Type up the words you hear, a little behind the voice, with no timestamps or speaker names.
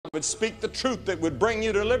would speak the truth that would bring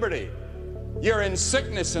you to liberty. You're in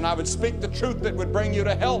sickness, and I would speak the truth that would bring you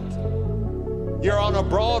to health. You're on a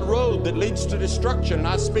broad road that leads to destruction, and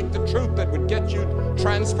I speak the truth that would get you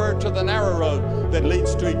transferred to the narrow road that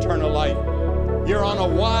leads to eternal life. You're on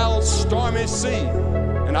a wild, stormy sea,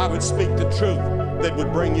 and I would speak the truth that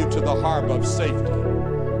would bring you to the harbor of safety.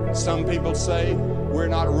 And some people say, we're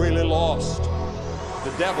not really lost.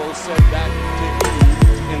 The devil said that to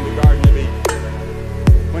Eve in the Garden of Eden.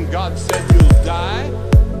 When God said, you'll die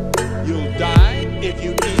if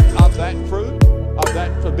you eat of that fruit, of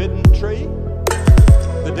that forbidden tree,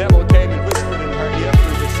 the devil came and whispered in her ear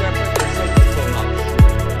through the serpent and said,